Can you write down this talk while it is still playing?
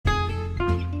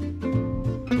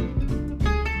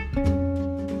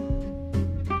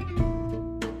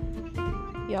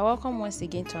are welcome once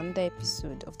again to another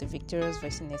episode of the Victorious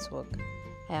Voicing Network.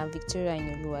 I am Victoria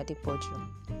Inoluwa Adepoju.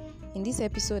 In this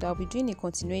episode, I'll be doing a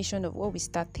continuation of what we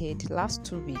started last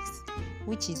 2 weeks,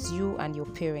 which is you and your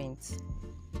parents.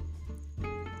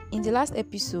 In the last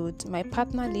episode, my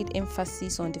partner laid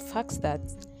emphasis on the fact that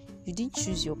you didn't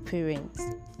choose your parents.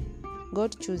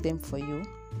 God chose them for you,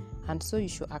 and so you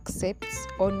should accept,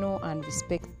 honor, and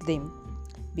respect them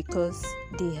because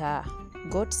they are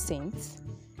God sent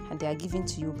and they are given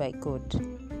to you by God.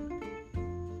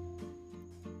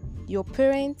 Your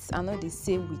parents are not the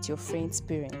same with your friend's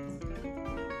parents.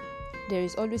 There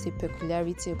is always a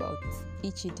peculiarity about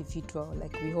each individual,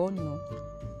 like we all know.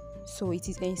 So it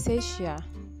is essential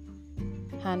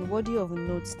and worthy of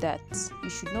note that you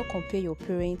should not compare your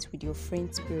parents with your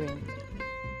friend's parents.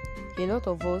 A lot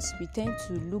of us, we tend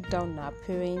to look down on our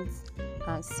parents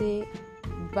and say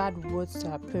bad words to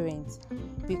our parents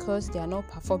because they are not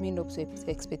performing up to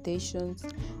expectations,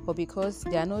 or because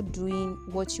they are not doing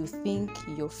what you think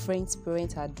your friends'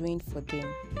 parents are doing for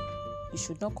them. You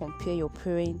should not compare your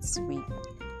parents with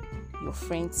your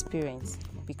friends' parents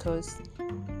because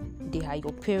they are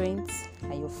your parents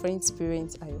and your friends'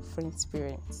 parents are your friends'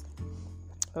 parents.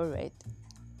 Alright.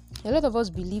 A lot of us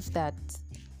believe that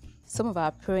some of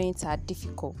our parents are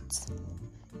difficult.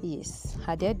 Yes.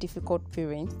 Are they difficult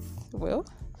parents? Well,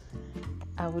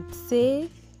 I would say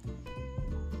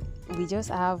we just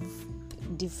have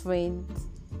different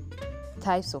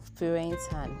types of parents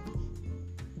and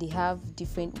they have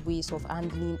different ways of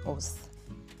handling us,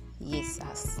 yes,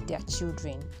 as their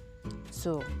children.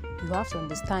 So you have to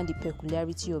understand the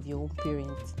peculiarity of your own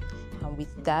parents, and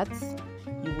with that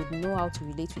you would know how to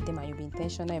relate with them and you'll be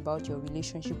intentional about your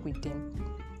relationship with them.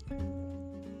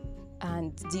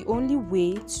 And the only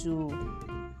way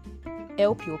to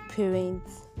help your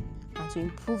parents and to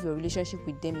improve your relationship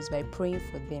with them is by praying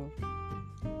for them.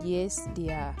 Yes, they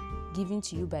are given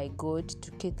to you by God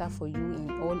to cater for you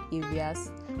in all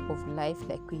areas of life,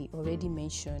 like we already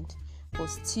mentioned, but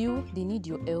still they need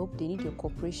your help, they need your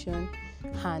cooperation,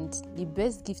 and the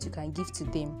best gift you can give to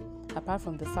them, apart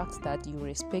from the fact that you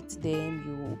respect them,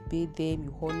 you obey them,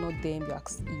 you honor them,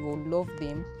 you love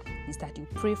them, is that you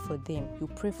pray for them. You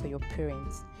pray for your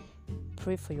parents.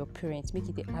 Pray for your parents. Make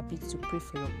it a habit to pray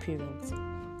for your parents,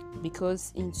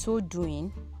 because in so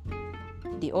doing,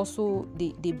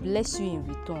 they bless you in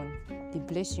return. They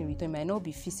bless you in return. It might not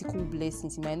be physical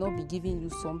blessings. It might not be giving you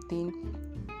something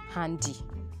handy,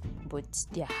 but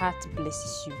their heart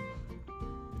blesses you.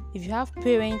 If you have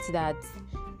parents that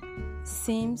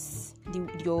seems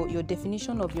your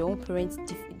definition of your own parents,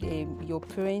 your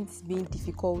parents being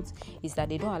difficult is that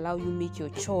they don't allow you make your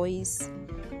choice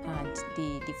and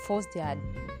they force their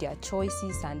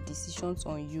choices and decisions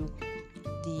on you.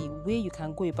 The way you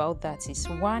can go about that is,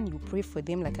 one, you pray for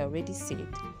them, like I already said.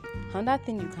 Another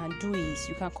thing you can do is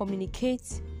you can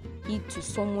communicate it to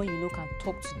someone you know can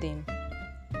talk to them.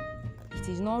 It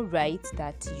is not right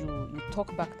that you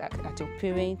talk back at your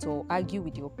parents or argue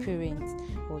with your parents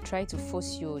or try to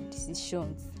force your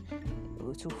decisions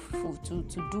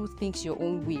to do things your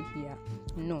own way here.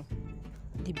 No.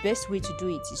 The best way to do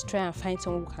it is try and find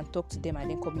someone who can talk to them and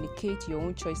then communicate your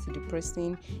own choice to the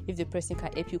person, if the person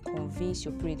can help you convince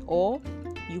your parent, or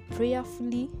you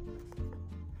prayerfully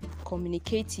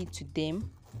communicate it to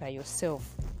them by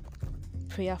yourself,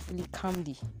 prayerfully,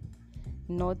 calmly,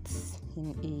 not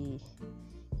in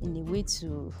a way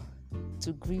to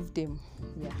grieve them.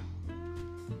 Yeah.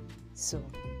 So,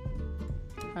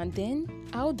 and then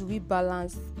how do we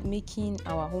balance making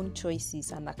our own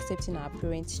choices and accepting our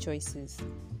parents' choices?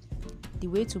 The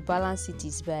way to balance it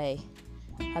is by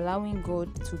allowing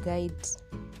God to guide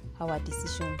our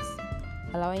decisions,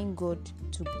 allowing God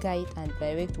to guide and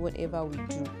direct whatever we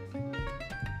do.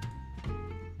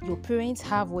 Your parents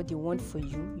have what they want for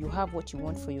you, you have what you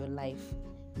want for your life.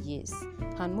 Yes,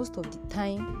 and most of the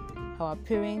time our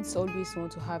parents always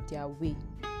want to have their way.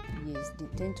 Yes, they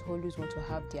tend to always want to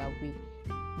have their way,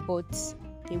 but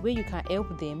the way you can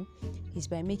help them is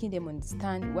by making them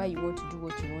understand why you want to do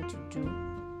what you want to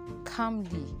do,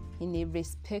 calmly, in a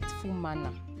respectful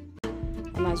manner,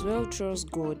 and as well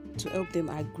trust God to help them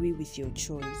agree with your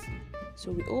choice. So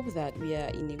we hope that we are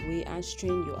in a way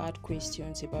answering your hard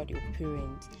questions about your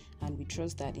parents, and we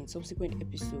trust that in subsequent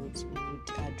episodes we would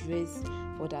address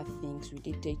other things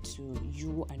related to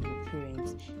you and your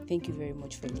parents. Thank you very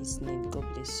much for listening. God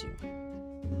bless you.